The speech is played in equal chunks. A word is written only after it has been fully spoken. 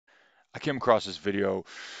I came across this video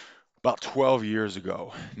about 12 years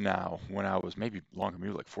ago now, when I was maybe longer,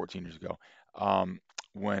 maybe like 14 years ago, um,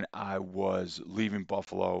 when I was leaving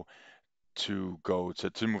Buffalo to go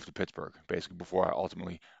to move to Pittsburgh, basically before I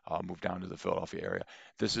ultimately moved down to the Philadelphia area.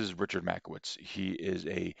 This is Richard Machowicz. He is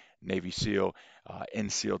a Navy SEAL. In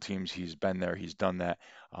SEAL teams, he's been there, he's done that.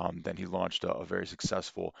 Then he launched a very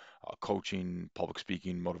successful coaching, public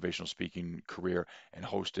speaking, motivational speaking career, and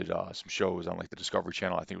hosted some shows on like the Discovery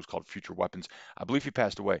Channel. I think it was called Future Weapons. I believe he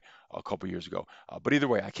passed away a couple years ago. But either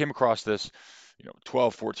way, I came across this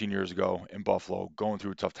 12, 14 years ago in Buffalo, going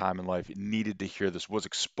through a tough time in life, needed to hear this, was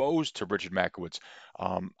exposed to Richard Machowicz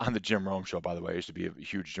on the Jim Rome show, by the way. I used to be a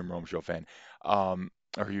huge Jim Rome show fan, or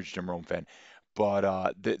a huge Jim Rome fan.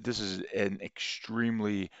 But this is an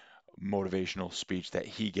extremely motivational speech that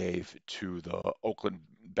he gave to the Oakland,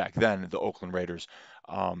 back then, the Oakland Raiders,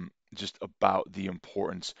 just about the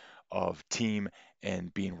importance of team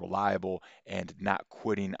and being reliable and not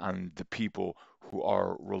quitting on the people who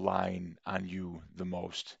are relying on you the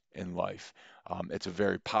most in life. It's a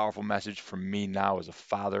very powerful message for me now as a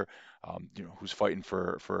father, who's fighting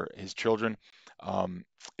for his children.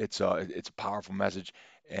 It's a powerful message,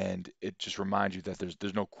 and it just reminds you that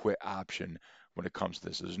there's no quit option when it comes to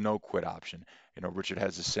this. There's no quit option. Richard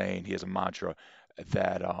has a saying, he has a mantra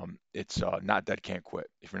that it's not dead, can't quit.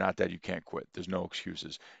 If you're not dead, you can't quit. There's no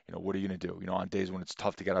excuses. What are you gonna do? On days when it's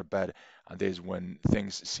tough to get out of bed, on days when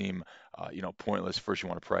things seem pointless. First, you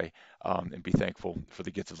want to pray and be thankful for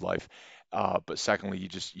the gifts of life. But secondly,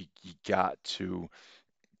 you got to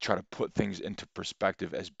try to put things into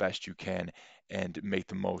perspective as best you can and make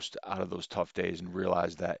the most out of those tough days and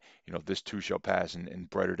realize that this too shall pass, and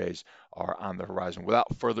brighter days are on the horizon.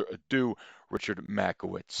 Without further ado, Richard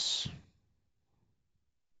Makowitz.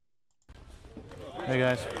 Hey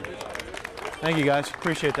guys. Thank you guys.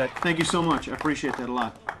 Appreciate that. Thank you so much. I appreciate that a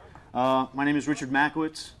lot. My name is Richard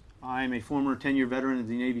Machowicz. I'm a former 10-year veteran of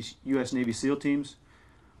the U.S. Navy SEAL teams.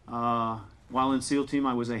 While in SEAL team,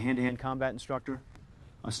 I was a hand-to-hand combat instructor,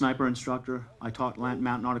 a sniper instructor. I taught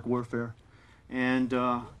Mountain Arctic warfare. And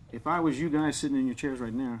if I was you guys sitting in your chairs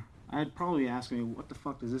right now, I'd probably ask me, what the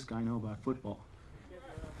fuck does this guy know about football?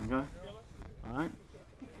 Okay? All right?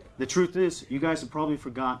 The truth is, you guys have probably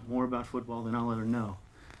forgot more about football than I'll ever know.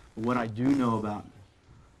 But what I do know about,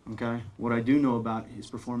 okay, what I do know about is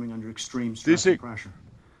performing under extreme stress and pressure.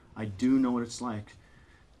 I do know what it's like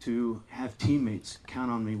to have teammates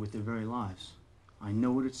count on me with their very lives. I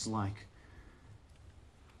know what it's like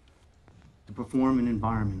to perform in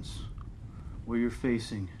environments where you're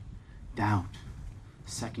facing doubt,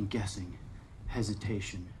 second guessing,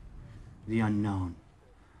 hesitation, the unknown.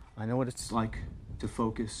 I know what it's like to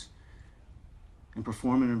focus and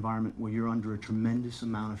perform in an environment where you're under a tremendous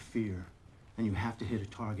amount of fear and you have to hit a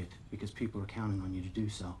target because people are counting on you to do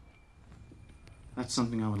so. That's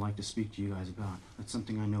something I would like to speak to you guys about. That's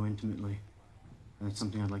something I know intimately, and that's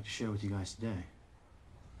something I'd like to share with you guys today.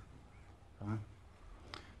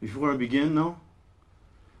 Before I begin, though,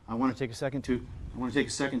 I want to take a second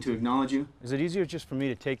to acknowledge you. Is it easier just for me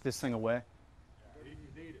to take this thing away?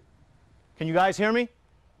 Can you guys hear me?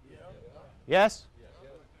 Yes?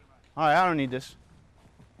 All right, I don't need this.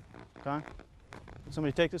 Okay?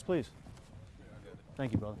 Somebody take this, please.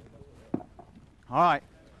 Thank you, brother. All right.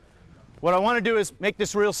 What I want to do is make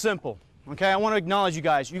this real simple. Okay? I want to acknowledge you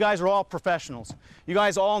guys. You guys are all professionals. You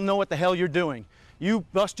guys all know what the hell you're doing. You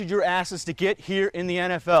busted your asses to get here in the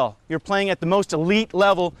NFL. You're playing at the most elite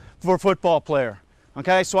level for a football player.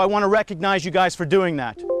 Okay? So I want to recognize you guys for doing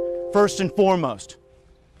that, first and foremost.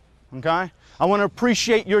 Okay? I want to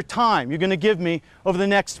appreciate your time you're going to give me over the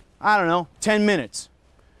next, 10 minutes.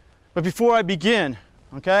 But before I begin,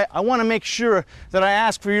 okay, I want to make sure that I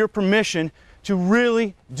ask for your permission to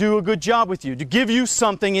really do a good job with you, to give you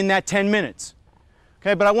something in that 10 minutes.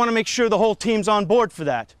 Okay? But I want to make sure the whole team's on board for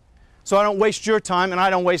that, so I don't waste your time and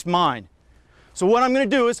I don't waste mine. So what I'm going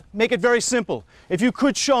to do is make it very simple. If you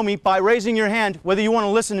could show me by raising your hand whether you want to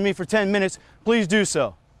listen to me for 10 minutes, please do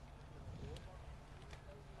so.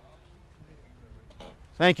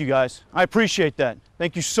 Thank you, guys. I appreciate that.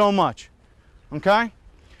 Thank you so much. Okay?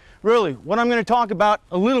 Really, what I'm going to talk about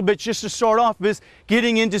a little bit just to start off is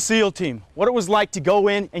getting into SEAL Team. What it was like to go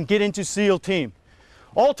in and get into SEAL Team.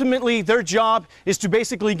 Ultimately, their job is to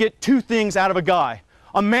basically get two things out of a guy.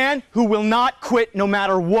 A man who will not quit no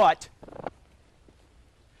matter what.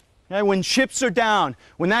 Okay, when chips are down,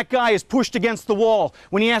 when that guy is pushed against the wall,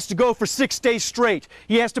 when he has to go for 6 days straight,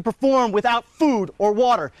 he has to perform without food or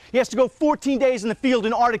water, he has to go 14 days in the field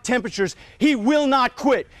in Arctic temperatures, he will not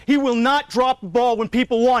quit. He will not drop the ball when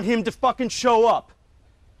people want him to fucking show up.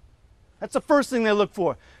 That's the first thing they look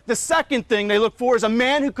for. The second thing they look for is a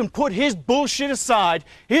man who can put his bullshit aside,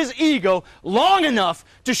 his ego, long enough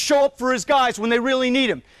to show up for his guys when they really need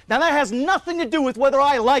him. Now that has nothing to do with whether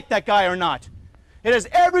I like that guy or not. It has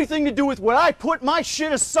everything to do with what I put my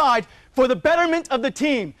shit aside for the betterment of the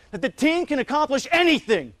team, that the team can accomplish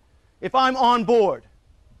anything if I'm on board.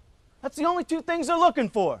 That's the only two things they're looking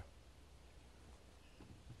for.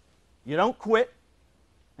 You don't quit,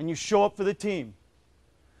 and you show up for the team.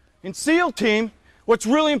 In SEAL team, what's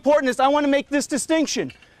really important is I want to make this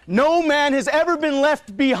distinction. No man has ever been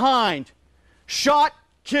left behind. Shot,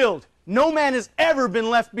 killed. No man has ever been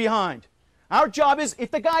left behind. Our job is,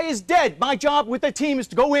 if the guy is dead, my job with the team is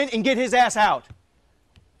to go in and get his ass out.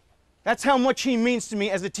 That's how much he means to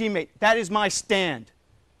me as a teammate. That is my stand.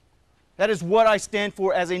 That is what I stand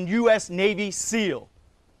for as a U.S. Navy SEAL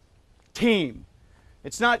team.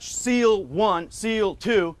 It's not SEAL 1, SEAL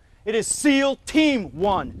 2. It is SEAL Team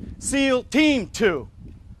 1, SEAL Team 2.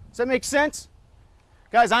 Does that make sense?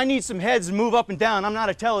 Guys, I need some heads to move up and down. I'm not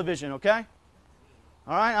a television, okay?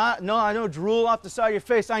 All right? I know drool off the side of your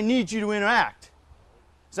face. I need you to interact.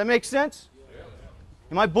 Does that make sense?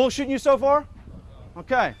 Am I bullshitting you so far?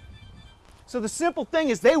 Okay. So the simple thing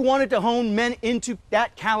is they wanted to hone men into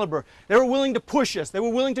that caliber. They were willing to push us. They were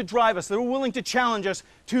willing to drive us. They were willing to challenge us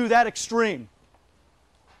to that extreme.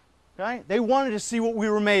 Okay? They wanted to see what we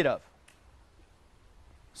were made of.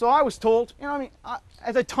 So I was told,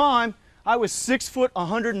 at the time, I was 6 foot,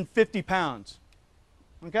 150 pounds.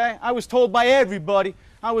 Okay? I was told by everybody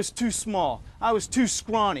I was too small. I was too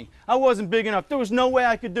scrawny. I wasn't big enough. There was no way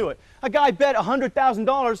I could do it. A guy bet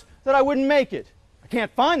 $100,000 that I wouldn't make it. I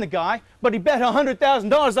can't find the guy, but he bet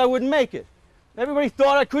 $100,000 I wouldn't make it. Everybody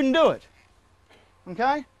thought I couldn't do it.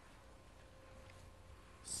 Okay?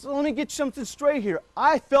 So let me get something straight here.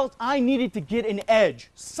 I felt I needed to get an edge,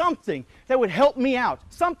 something that would help me out,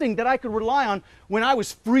 something that I could rely on when I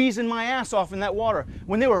was freezing my ass off in that water,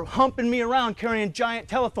 when they were humping me around carrying giant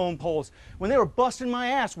telephone poles, when they were busting my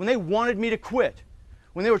ass, when they wanted me to quit,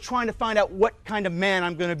 when they were trying to find out what kind of man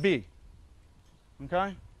I'm going to be.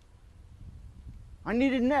 Okay? I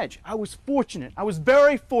needed an edge. I was fortunate. I was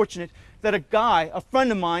very fortunate that a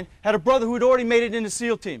friend of mine, had a brother who had already made it into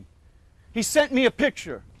SEAL team. He sent me a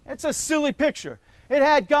picture. It's a silly picture. It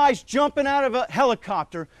had guys jumping out of a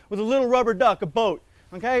helicopter with a little rubber duck, a boat.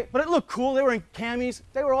 Okay? But it looked cool. They were in camis.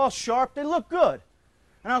 They were all sharp. They looked good.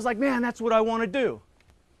 And I was like, man, that's what I want to do.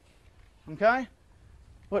 Okay?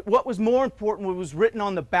 But what was more important was written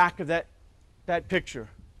on the back of that picture.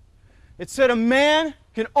 It said a man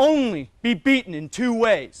can only be beaten in two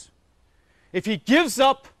ways. If he gives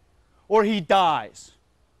up or he dies.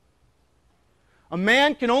 A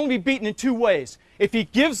man can only be beaten in two ways. If he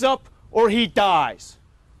gives up or he dies.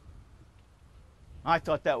 I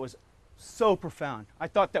thought that was so profound. I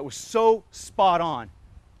thought that was so spot on.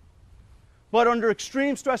 But under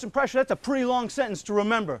extreme stress and pressure, that's a pretty long sentence to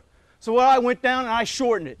remember. So I went down and I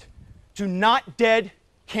shortened it to not dead,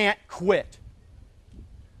 can't quit.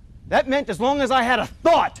 That meant as long as I had a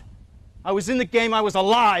thought, I was in the game, I was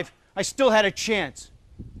alive, I still had a chance.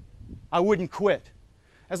 I wouldn't quit.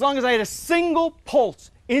 As long as I had a single pulse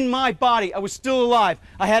in my body, I was still alive.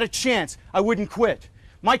 I had a chance. I wouldn't quit.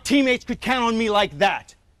 My teammates could count on me like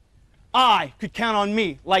that. I could count on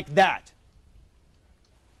me like that.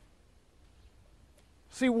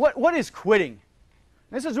 See, what is quitting?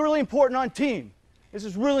 This is really important on team. This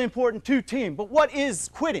is really important to team. But what is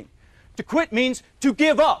quitting? To quit means to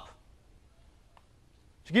give up.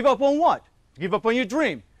 To give up on what? To give up on your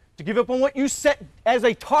dream. To give up on what you set as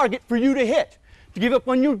a target for you to hit. To give up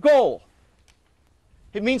on your goal.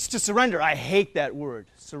 It means to surrender. I hate that word,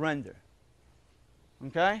 surrender.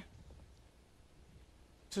 Okay?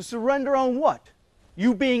 To surrender on what?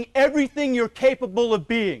 You being everything you're capable of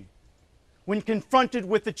being when confronted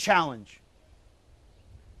with a challenge.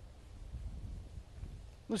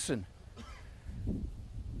 Listen.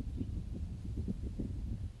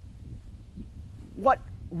 What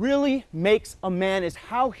really makes a man is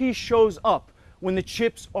how he shows up when the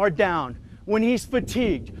chips are down, when he's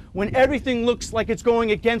fatigued, when everything looks like it's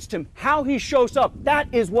going against him. How he shows up, that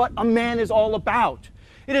is what a man is all about.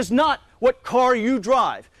 It is not what car you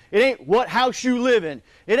drive. It ain't what house you live in.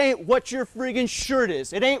 It ain't what your friggin' shirt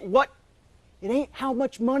is. It ain't how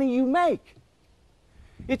much money you make.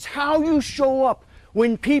 It's how you show up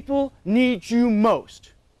when people need you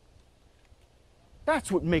most.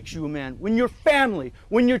 That's what makes you a man. When your family,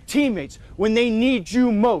 when your teammates, when they need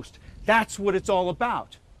you most. That's what it's all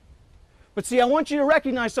about. But see, I want you to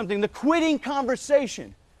recognize something. The quitting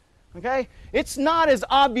conversation, okay? It's not as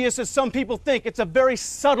obvious as some people think. It's a very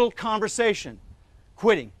subtle conversation.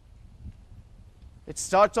 Quitting. It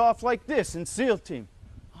starts off like this in SEAL team.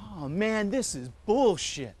 Oh, oh man, this is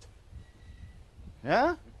bullshit.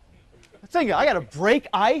 Yeah? Think, I got to break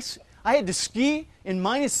ice. I had to ski in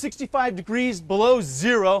minus 65 degrees below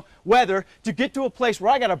zero weather to get to a place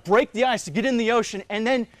where I got to break the ice to get in the ocean and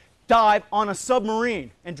then dive on a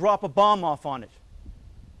submarine and drop a bomb off on it.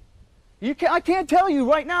 I can't tell you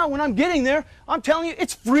right now when I'm getting there, I'm telling you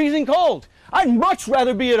it's freezing cold. I'd much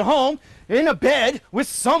rather be at home in a bed with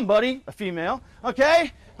somebody, a female,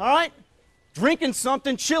 okay, all right, drinking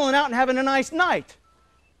something, chilling out and having a nice night.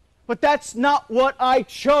 But that's not what I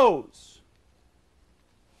chose.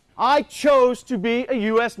 I chose to be a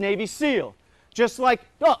U.S. Navy SEAL. Just like,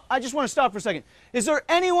 oh, I just want to stop for a second. Is there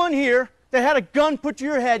anyone here that had a gun put to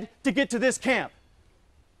your head to get to this camp?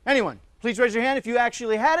 Anyone? Please raise your hand if you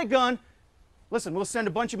actually had a gun. Listen, we'll send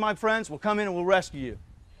a bunch of my friends. We'll come in and we'll rescue you.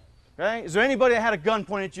 Okay? Is there anybody that had a gun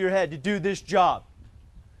pointed to your head to do this job?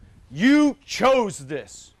 You chose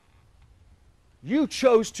this. You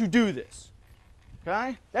chose to do this.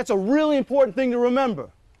 Okay? That's a really important thing to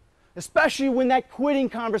remember. Especially when that quitting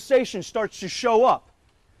conversation starts to show up.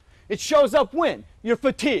 It shows up when you're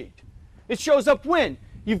fatigued. It shows up when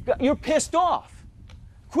you're pissed off.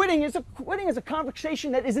 Quitting is a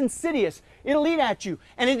conversation that is insidious. It'll eat at you,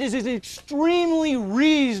 and it is an extremely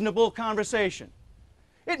reasonable conversation.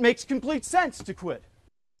 It makes complete sense to quit.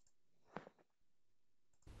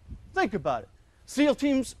 Think about it. SEAL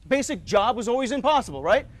team's basic job was always impossible,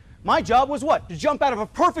 right? My job was what? To jump out of a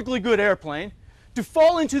perfectly good airplane, to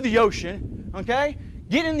fall into the ocean, okay?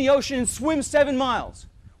 Get in the ocean and swim 7 miles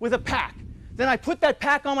with a pack. Then I put that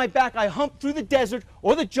pack on my back, I hump through the desert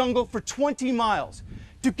or the jungle for 20 miles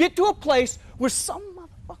to get to a place where some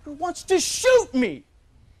motherfucker wants to shoot me.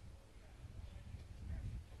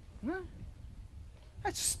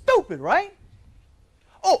 That's stupid, right?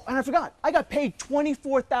 Oh, and I forgot, I got paid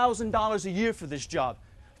 $24,000 a year for this job.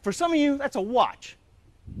 For some of you, that's a watch.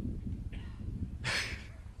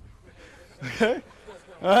 Okay?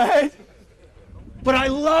 All right? But I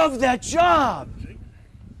love that job.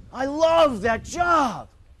 I love that job.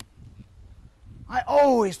 I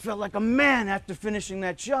always felt like a man after finishing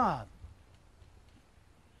that job.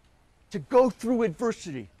 To go through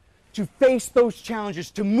adversity, to face those challenges,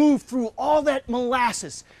 to move through all that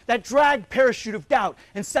molasses, that drag parachute of doubt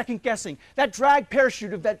and second guessing, that drag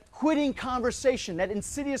parachute of that quitting conversation, that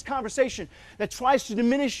insidious conversation that tries to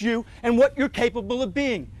diminish you and what you're capable of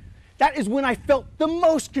being. That is when I felt the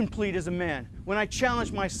most complete as a man, when I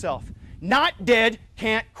challenged myself. Not dead,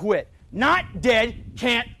 can't quit. Not dead,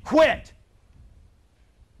 can't quit.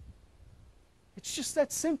 It's just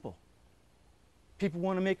that simple. People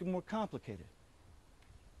want to make it more complicated.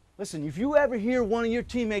 Listen, if you ever hear one of your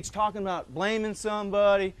teammates talking about blaming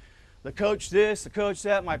somebody, the coach this, the coach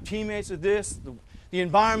that, my teammates are this, the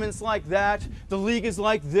environment's like that, the league is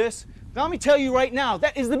like this, let me tell you right now,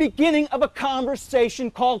 that is the beginning of a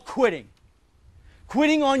conversation called quitting.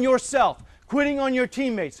 Quitting on yourself, quitting on your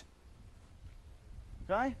teammates.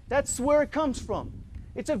 Okay? That's where it comes from.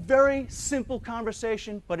 It's a very simple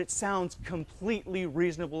conversation, but it sounds completely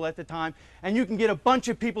reasonable at the time, and you can get a bunch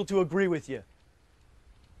of people to agree with you.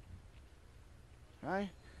 Right?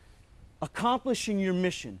 Accomplishing your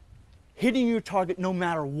mission, hitting your target no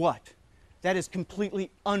matter what, that is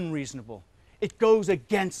completely unreasonable. It goes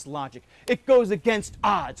against logic. It goes against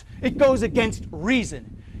odds. It goes against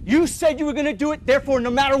reason. You said you were going to do it, therefore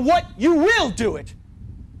no matter what, you will do it.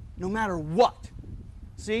 No matter what.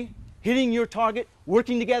 See? Hitting your target,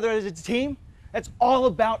 working together as a team, that's all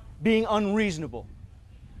about being unreasonable.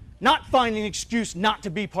 Not finding an excuse not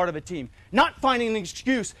to be part of a team. Not finding an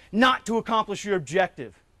excuse not to accomplish your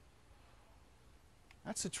objective.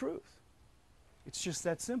 That's the truth. It's just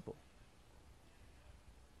that simple.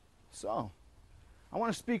 So, I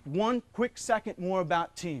want to speak one quick second more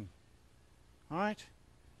about team. All right?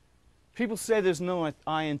 People say there's no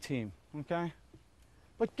I in team, okay?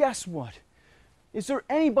 But guess what? Is there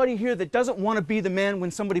anybody here that doesn't want to be the man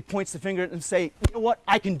when somebody points the finger and say, you know what,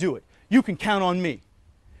 I can do it. You can count on me.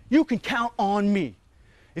 You can count on me.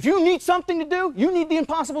 If you need something to do, you need the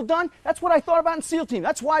impossible done, that's what I thought about in SEAL Team.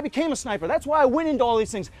 That's why I became a sniper. That's why I went into all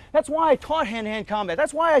these things. That's why I taught hand-to-hand combat.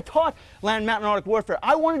 That's why I taught land, mountain, and Arctic warfare.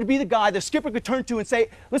 I wanted to be the guy the skipper could turn to and say,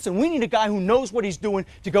 listen, we need a guy who knows what he's doing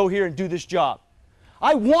to go here and do this job.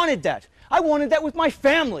 I wanted that. I wanted that with my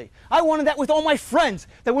family. I wanted that with all my friends,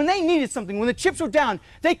 that when they needed something, when the chips were down,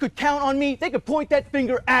 they could count on me. They could point that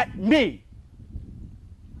finger at me.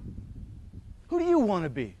 Who do you want to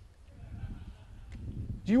be?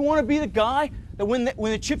 Do you want to be the guy that when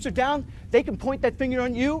the chips are down, they can point that finger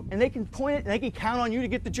on you and they can point it and they can count on you to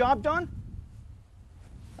get the job done?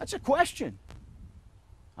 That's a question.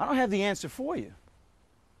 I don't have the answer for you.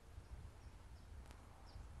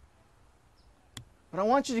 But I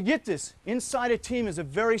want you to get this. Inside a team is a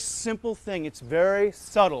very simple thing. It's very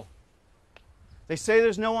subtle. They say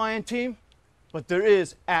there's no I in team, but there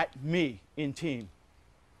is at me in team.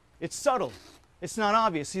 It's subtle. It's not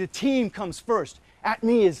obvious. See, the team comes first. At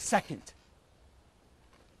me is second.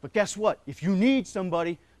 But guess what? If you need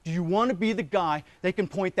somebody, do you want to be the guy they can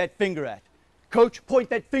point that finger at? Coach, point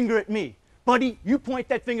that finger at me. Buddy, you point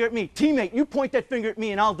that finger at me. Teammate, you point that finger at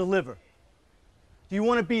me and I'll deliver. Do you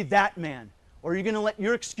want to be that man? Or are you going to let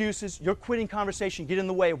your excuses, your quitting conversation get in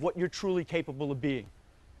the way of what you're truly capable of being?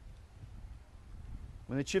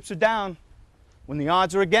 When the chips are down, when the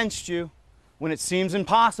odds are against you, when it seems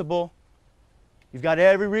impossible, you've got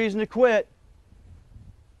every reason to quit.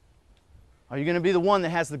 Are you going to be the one that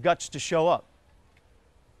has the guts to show up?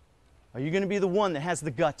 Are you going to be the one that has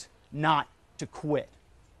the guts not to quit?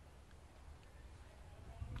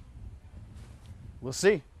 We'll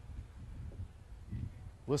see.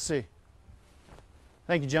 We'll see.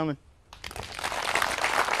 Thank you, gentlemen.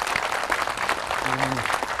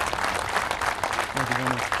 Thank you,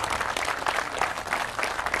 gentlemen.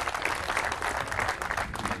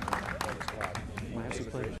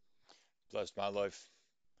 Blessed my life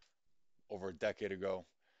over a decade ago.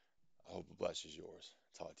 I hope it blesses yours.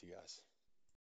 Talk to you guys.